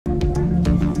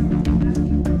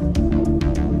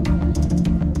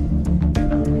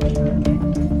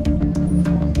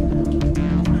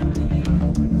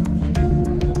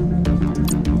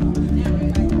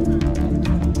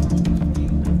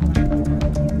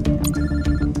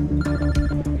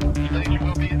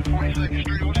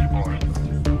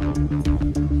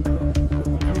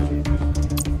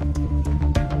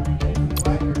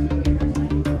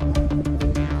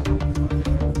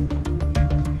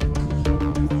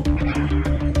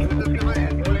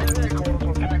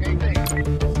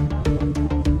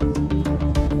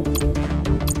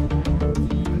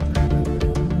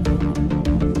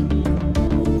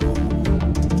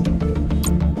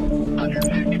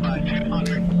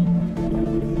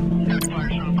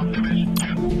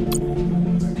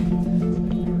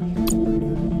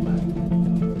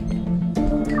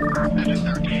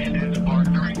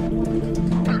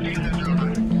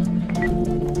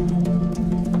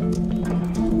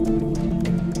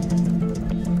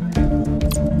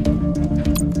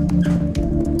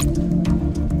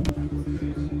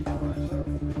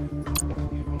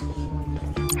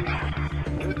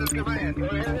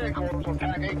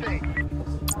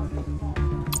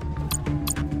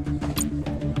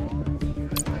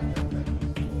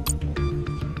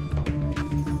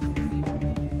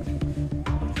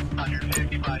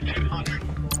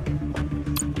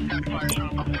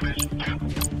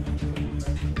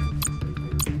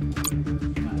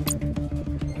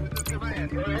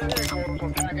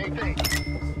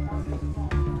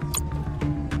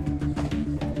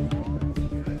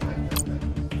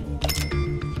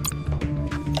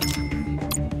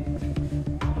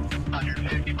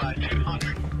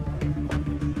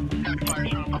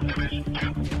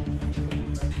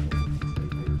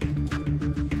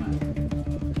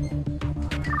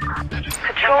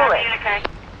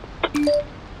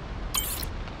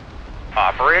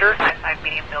Operator? 5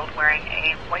 medium build wearing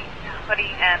a white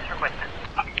hoodie and equipment.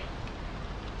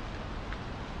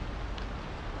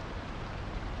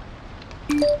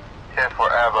 For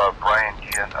Ava, Brian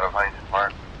Nguyen of Huntington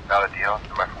Park. Valid deal,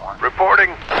 one.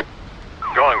 Reporting.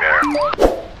 Going there.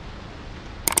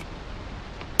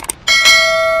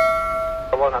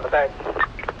 One on the back.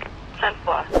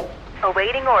 10-4.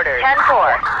 Awaiting orders.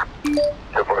 10-4.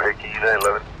 10-4, Hickey,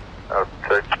 11. Out of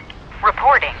touch.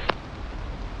 Reporting.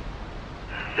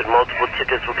 Did multiple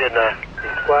tickets, we're getting a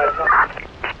squad.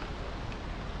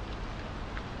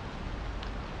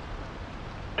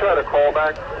 Try to call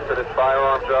back to this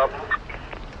firearm job.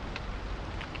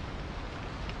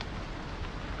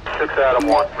 6 Adam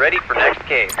 1. Ready for next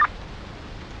case.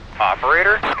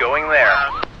 Operator, going there.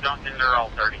 Duncan, they're all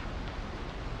 30.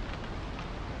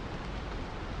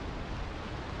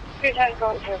 Viangchan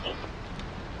going 30.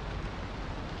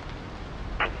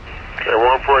 Okay,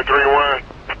 1431.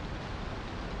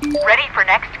 Ready for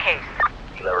next case.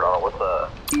 What's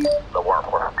the warrant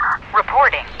for?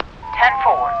 Reporting.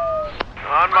 10-4.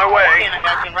 On my way. I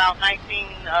got you route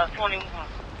 1921.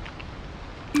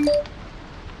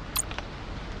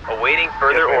 Awaiting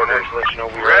further orders. Let you know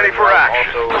we Ready for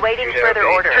action. Also, Awaiting further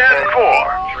orders.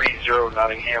 10-4. 30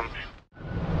 Nottingham.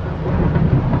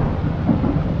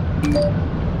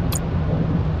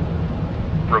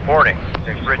 Reporting.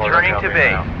 Returning to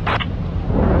base.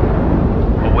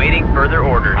 Awaiting further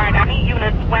orders. Alright, I need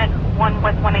units west 1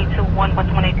 west 182, 1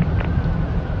 west 182.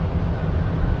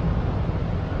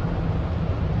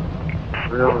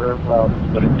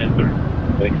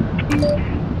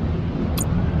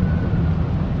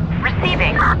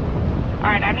 Receiving.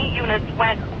 Alright, I need units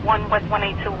west 1 west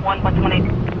 182, 1 west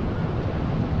 182.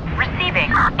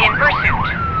 Receiving. In pursuit.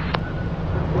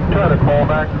 Try to call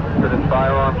back to this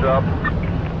firearm job.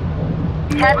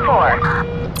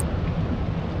 10-4.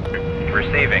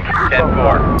 Receiving.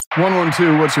 10-4.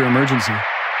 112, what's your emergency?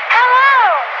 Hello!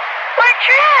 We're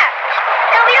trapped,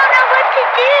 and we don't know what to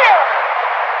do.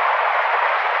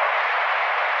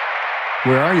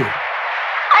 Where are you?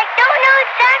 I don't know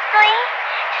exactly.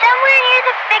 Somewhere near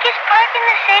the biggest park in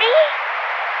the city.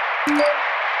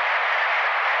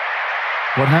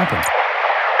 What happened?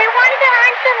 We wanted to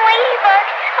hunt some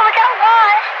ladybugs, and we got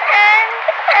lost, and...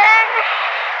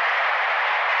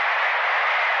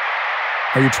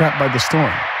 Are you trapped by the storm?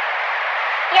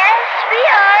 Yes, we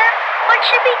are. What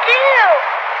should we do?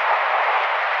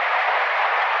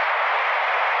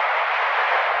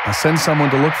 I'll send someone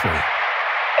to look for you.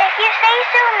 If you say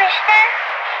so, mister.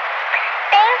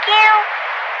 Thank you.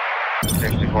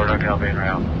 64 Duncan, being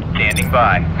around. Standing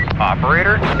by.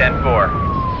 Operator, 10-4.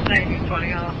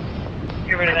 1920 off.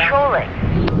 Get rid of that. Controlling.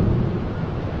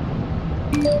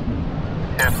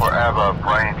 10-4 Ava,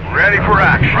 Brian. Ready for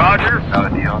action. Roger.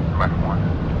 Valid deal, one.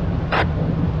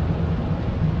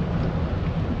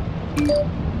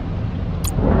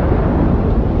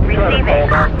 Receiving.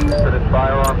 To this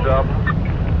firearm job.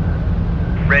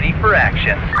 Ready for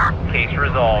action. Case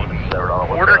resolved.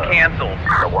 Order canceled.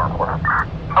 The warrant for.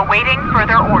 Awaiting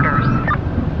further orders.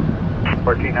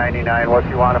 1499, what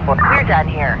you want to put? We're done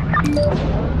here.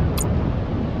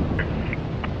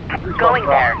 Going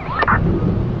there.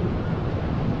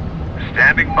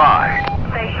 Standing by.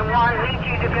 Station 1 leads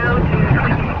you to go to...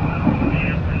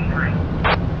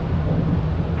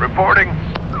 Reporting.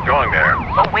 Going there.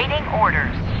 Awaiting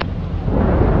orders.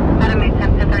 Adam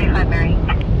 1035 Mary.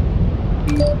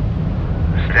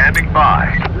 Standing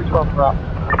by. 212 drop.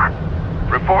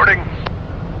 Reporting.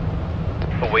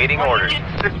 Awaiting orders.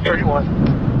 631.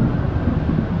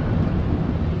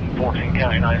 14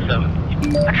 County 97.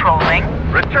 Patrolling.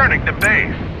 Returning to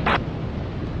base.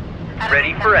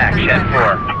 Ready for action.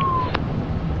 4.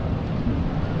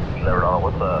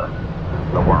 What's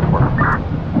the warrant for?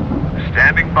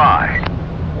 Standing by.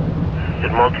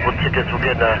 Did multiple tickets, we're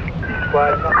getting a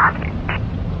squad.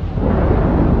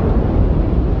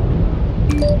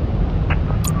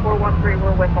 413,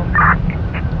 we're with them.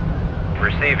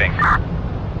 Receiving.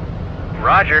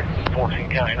 Roger. 14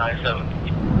 County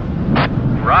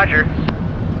 97. Roger.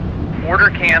 Order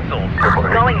canceled.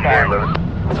 Going there.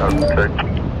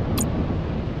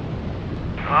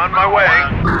 On my way.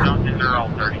 They're all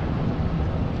 30.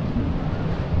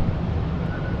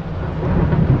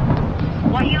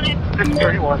 What unit?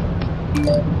 631.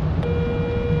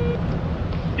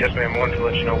 Yes, ma'am. Wanted to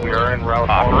let you know we are en route.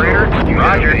 Operator,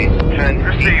 Roger. 10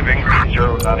 Receiving.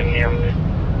 0 Nottingham.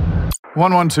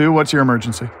 112, what's your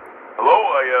emergency? Hello,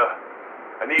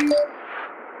 I need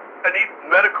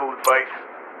medical advice.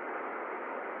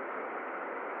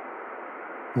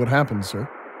 What happened, sir?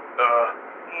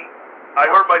 I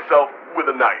hurt myself with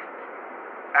a knife.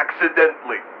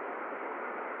 Accidentally.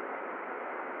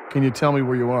 Can you tell me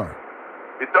where you are?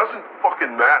 It doesn't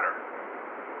fucking matter.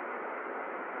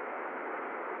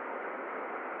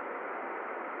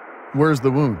 Where's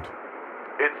the wound?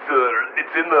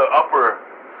 It's in the upper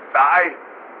thigh.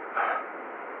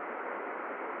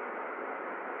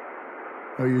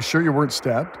 Are you sure you weren't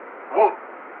stabbed? Well,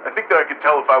 I think that I could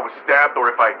tell if I was stabbed or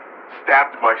if I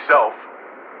stabbed myself.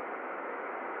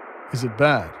 Is it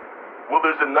bad? Well,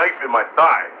 there's a knife in my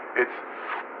thigh. It's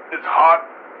hot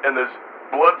and there's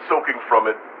blood soaking from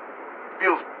it.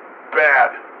 Feels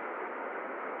bad.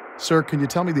 Sir, can you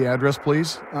tell me the address,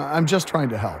 please? I'm just trying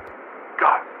to help.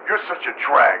 God, you're such a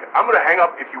drag. I'm gonna hang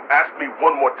up if you ask me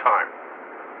one more time.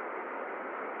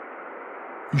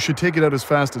 You should take it out as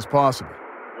fast as possible.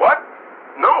 What?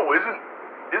 No, isn't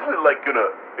it like gonna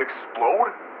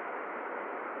explode?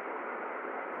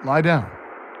 Lie down.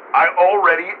 I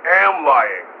already am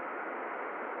lying.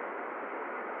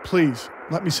 Please,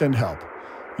 let me send help.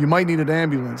 You might need an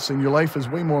ambulance, and your life is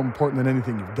way more important than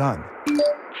anything you've done.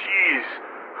 Jeez.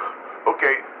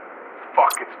 Okay.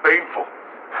 Fuck, it's painful.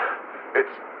 It's...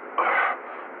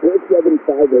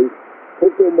 1758,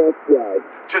 Hopeful Moss Drive.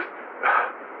 Just...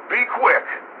 be quick.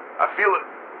 I feel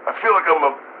like I'm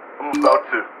about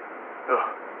to...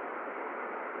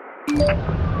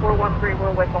 413,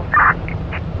 we're with them.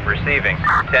 Receiving.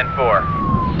 10-4.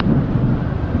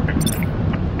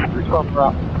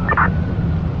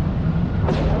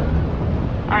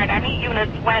 Alright, I need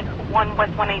units west 1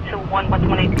 West 182, 1 West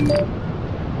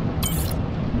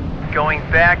 182. Going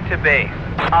back to base.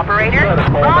 Operator,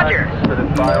 Roger.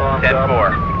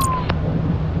 10-4.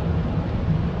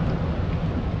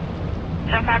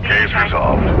 10-5, Case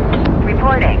resolved.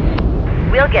 Reporting.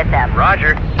 We'll get them.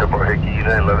 Roger. Triple Hickey,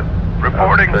 911.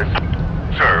 Reporting.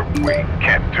 Sir, we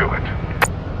can't do it.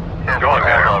 Going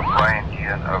there.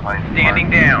 Vientiane out of Viangchan. Standing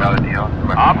down.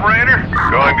 Operator,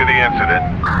 going to the incident.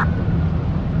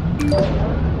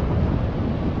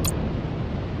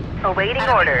 Awaiting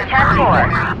orders.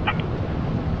 10-4.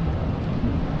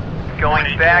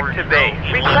 Going back to base.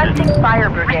 Requesting fire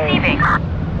brigade. Receiving.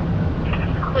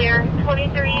 Clear,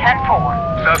 23.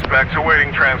 10-4. Suspects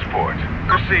awaiting transport.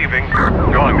 Receiving.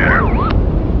 Going there.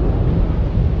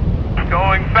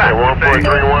 Going back.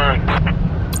 1431.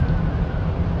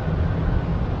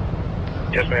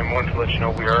 Yes, ma'am. Wanted to let you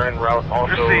know we are en route.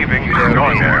 Also, Receiving.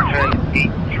 Going there.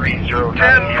 10-830.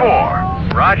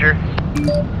 10-4. Roger.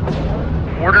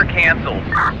 Order canceled.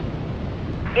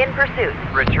 In pursuit.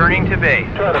 Returning to base.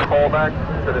 Try to call back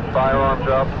to this firearm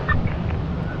job.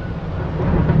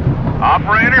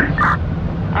 Operator,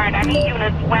 Alright, I need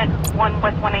units west 1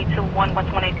 West 182, 1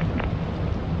 West 182.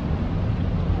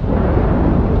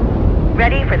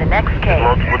 Ready for the next case.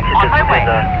 On my way.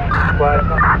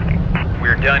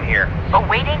 We're done here.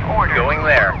 Awaiting orders. Going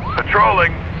there.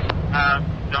 patrolling.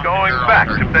 Going back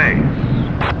to base.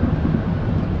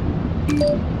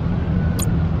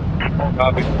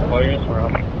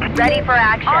 Ready for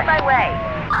action. On my way.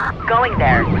 Going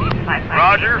there.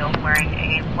 Roger. Wearing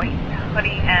a white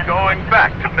hoodie and... Going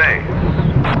back to base.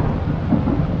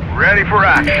 Ready for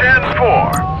action.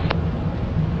 4.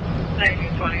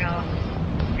 1920, I'll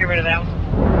get rid of that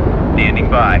one. Standing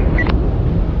by.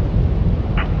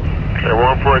 Okay,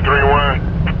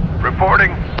 1431.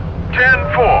 Reporting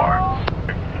 10-4.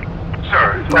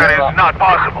 Sir, that is not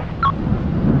possible.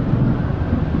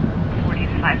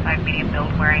 45 medium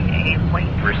build wearing a white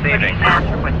Receiving. hoodie and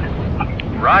her witness.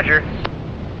 Roger.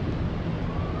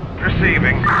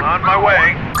 Receiving. On my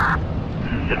way.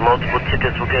 Did multiple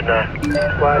tickets, we'll get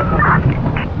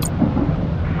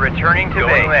Returning to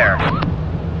base. There.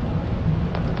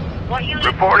 What unit?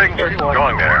 Reporting.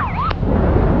 Going there.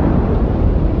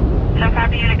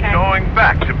 10-5 unit K. Going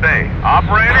back to base.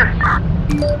 Operator.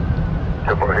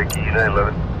 Triple Hickey,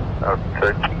 911.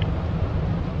 Outside.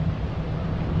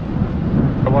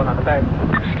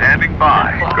 Standing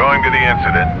by. Going to the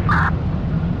incident.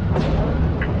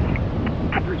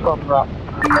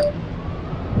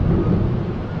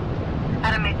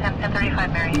 Adam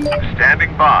 1035 Mary.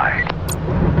 Standing by.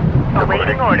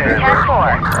 Awaiting orders.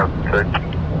 10-4. Outside.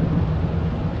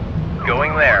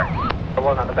 Going there.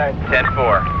 10-4.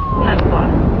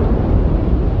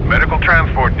 10-4. Medical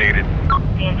transport needed.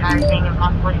 The entire thing and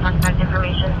possibly suspect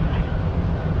information.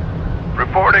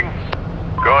 Reporting.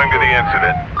 Going to the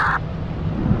incident.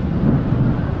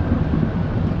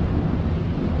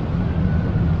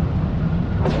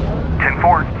 10-4.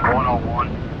 101.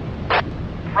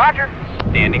 Roger.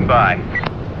 Standing by.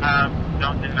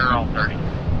 Johnson, they're all 30.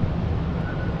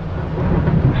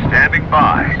 Standing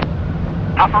by.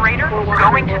 Operator,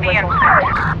 going to Vientiane.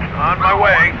 On my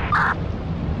way.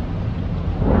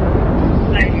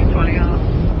 1920 off.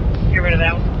 Get rid of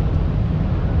that one.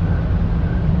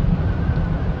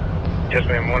 Yes,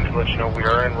 ma'am. Wanted to let you know we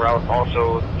are en route.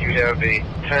 Also, you have a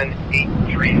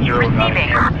 10830 Receiving.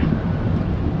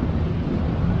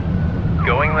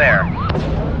 Going there.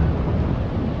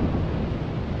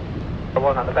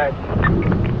 One on the back.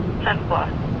 10-4.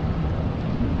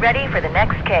 Ready for the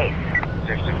next case.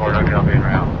 64, no copy en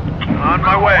route. On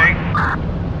my way.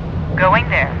 Going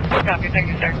there. Copy, thank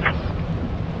you, sir.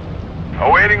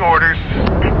 Awaiting orders.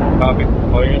 Copy.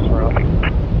 Oh, yes, en route.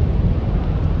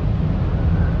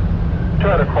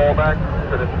 Try to call back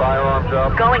for this firearm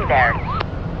job. Going there.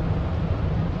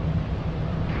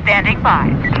 Standing by.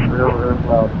 We're en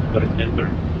route. But it's in there.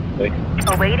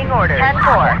 Awaiting orders.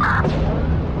 10-4.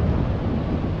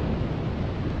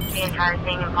 The entire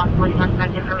thing and possibly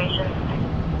suspect information.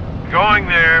 Going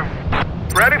there.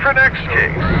 Ready for next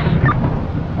case.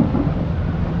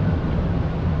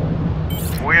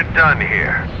 We're done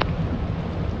here.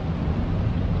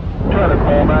 Try to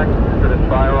call back for this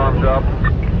firearm job.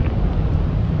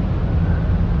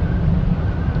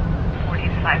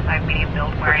 40-55 medium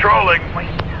build wearing Patrolling.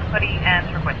 white hoodie and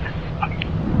requested.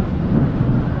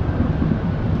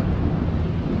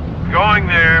 Going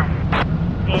there.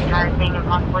 The entire thing and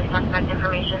possibly suspect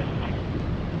information.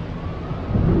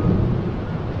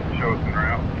 Shows en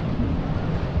route.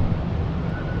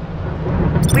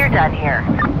 We're done here.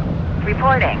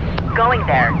 Reporting. Going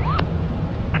there.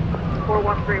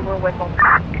 413, we're with them.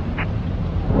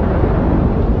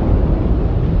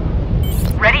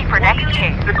 Ready for next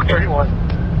case. 631.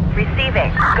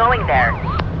 Receiving. Going there.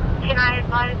 Can I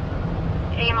advise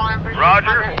AMR and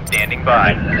Roger. Standing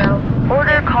by.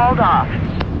 Order called off.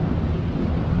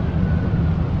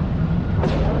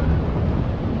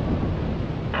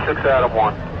 6 out of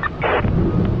 1.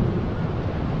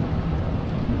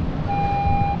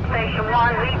 Station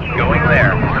 1, lead you. Going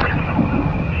there.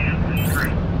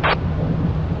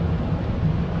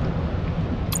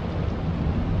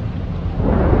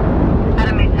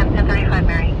 Adam 1035,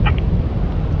 Mary.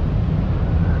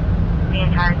 The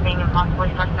entire thing and possibly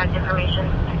suspect information.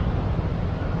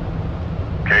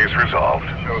 Case resolved.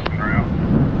 Shows en route.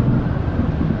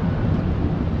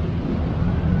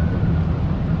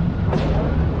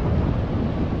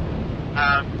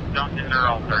 Johnson, they're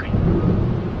all 30.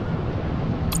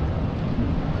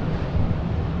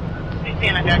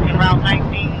 Vientiane, that's in route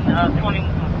 1921.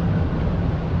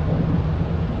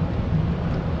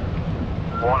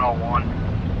 101.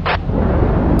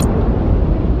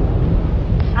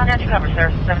 I got you covered,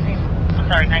 sir. 17. I'm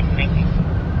sorry, 1918.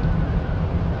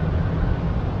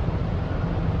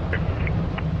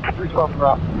 312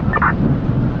 route.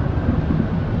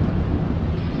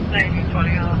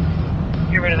 1920 off.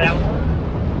 Get rid of that one.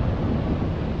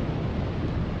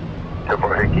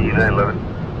 10-4, Hickey, 911.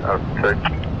 Out check.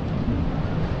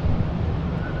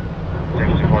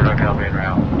 64, no copy en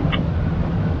route.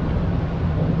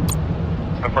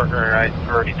 My partner and I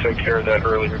already took care of that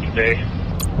earlier today.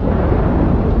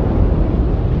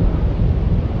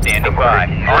 Standing by.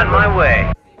 On my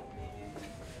way.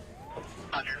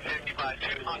 155,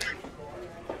 200.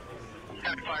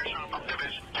 Heavy fire shot from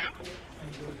Division 2.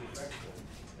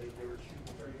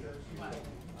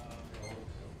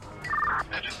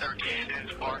 Engine 13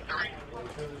 is bar 3.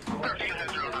 13 has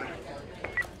 0.